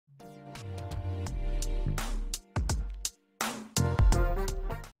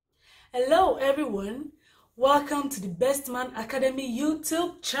Hello everyone, welcome to the Best Man Academy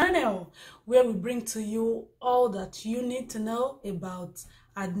YouTube channel, where we bring to you all that you need to know about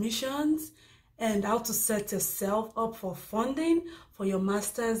admissions and how to set yourself up for funding for your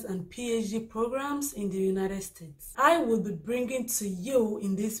master's and PhD programs in the United States. I will be bringing to you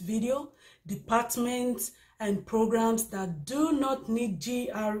in this video departments and programs that do not need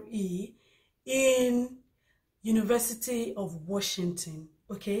GRE in University of Washington,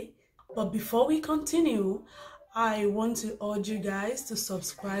 okay? But before we continue, I want to urge you guys to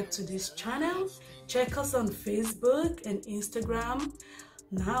subscribe to this channel. Check us on Facebook and Instagram.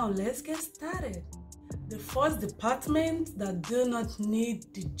 Now let's get started. The first department that do not need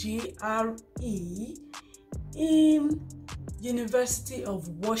the GRE in University of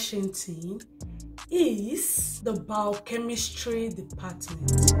Washington is the Biochemistry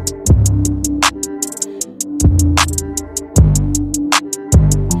department.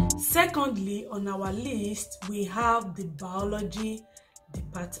 Secondly, on our list, we have the Biology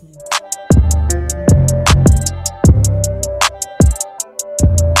department.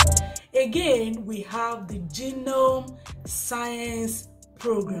 Again, we have the Genome Science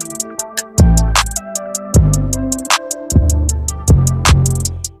program.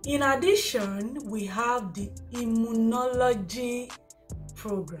 In addition, we have the Immunology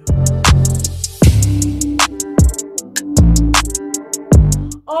program.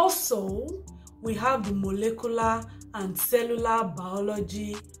 Also, we have the Molecular and Cellular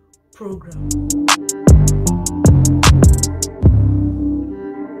Biology program.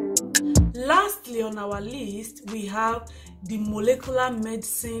 Lastly, on our list, we have the Molecular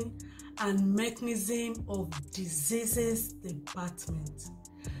Medicine and Mechanism of Diseases department.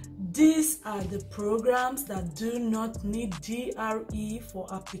 These are the programs that do not need GRE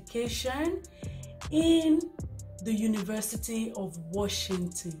for application in the University of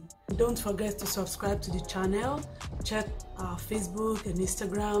Washington. Don't forget to subscribe to the channel. Check our Facebook and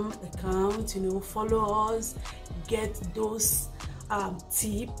Instagram account, follow us, get those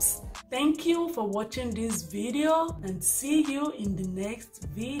tips. Thank you for watching this video and see you in the next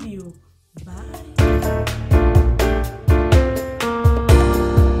video. Bye.